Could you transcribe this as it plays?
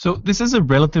So this is a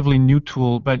relatively new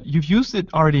tool, but you've used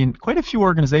it already in quite a few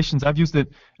organizations. I've used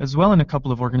it as well in a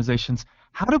couple of organizations.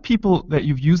 How do people that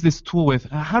you've used this tool with,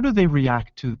 how do they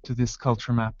react to this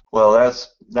culture map? Well,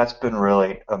 that's been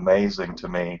really amazing to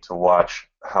me to watch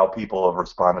how people have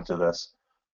responded to this.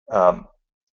 Um,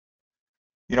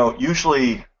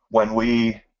 Usually when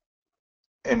when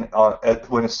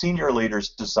senior leaders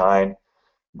design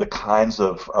the kinds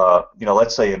of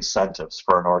let's say incentives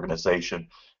for an organization,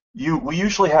 we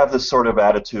usually have this sort of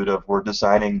attitude of we're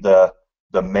designing the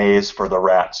maze for the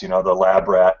rats, the lab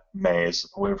rat maze.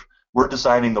 We're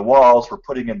designing the walls, we're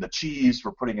putting in the cheese,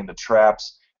 we're putting in the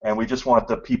traps, and we just want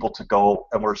the people to go.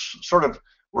 And we're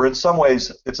in some ways,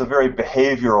 it's a very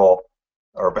behavioral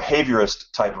or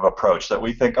behaviorist type of approach that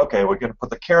we think, okay, we're going to put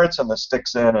the carrots and the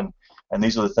sticks in, and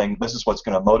these are the things. This is what's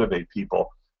going to motivate people.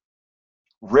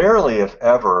 Rarely, if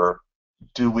ever,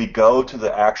 do we go to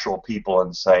the actual people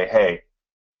and say, hey,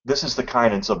 this is the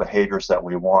kinds of behaviors that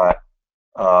we want.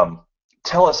 Um,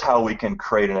 Tell us how we can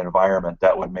create an environment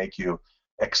that would make you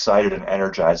excited and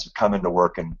energized to come into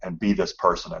work and be this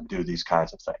person and do these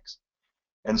kinds of things.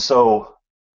 And so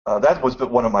that was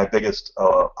one of my biggest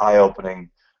eye-opening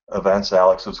events,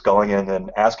 Alex, was going in and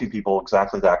asking people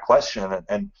exactly that question.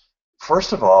 And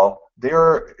first of all,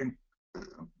 they're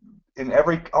in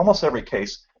almost every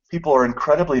case, people are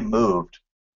incredibly moved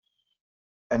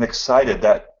and excited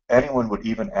that anyone would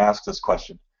even ask this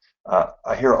question.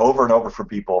 I hear over and over from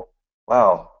people,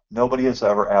 wow, nobody has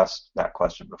ever asked that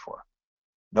question before.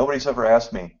 Nobody's ever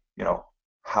asked me,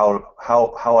 how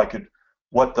I could,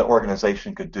 what the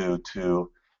organization could do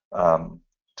to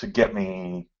get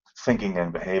me thinking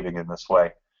and behaving in this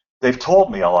way. They've told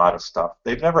me a lot of stuff.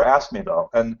 They've never asked me though,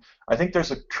 and I think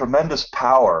there's a tremendous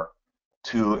power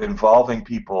to involving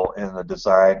people in the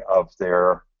design of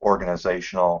their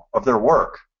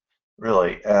work,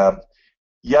 really.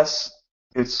 Yes,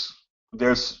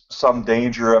 there's some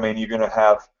danger. I mean, you're going to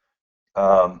have,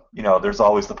 there's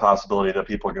always the possibility that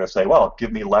people are going to say, well,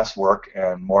 give me less work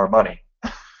and more money.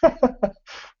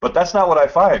 But that's not what I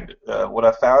find. What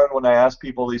I found when I ask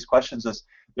people these questions is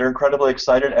they're incredibly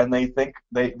excited, and they think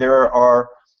there are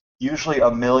usually a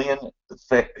million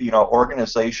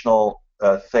organizational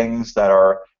things that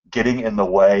are getting in the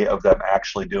way of them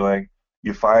actually doing.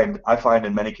 I find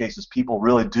in many cases people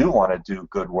really do want to do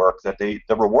good work, that the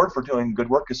reward for doing good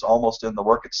work is almost in the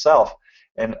work itself.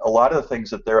 And a lot of the things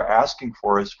that they're asking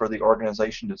for is for the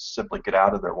organization to simply get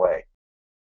out of their way.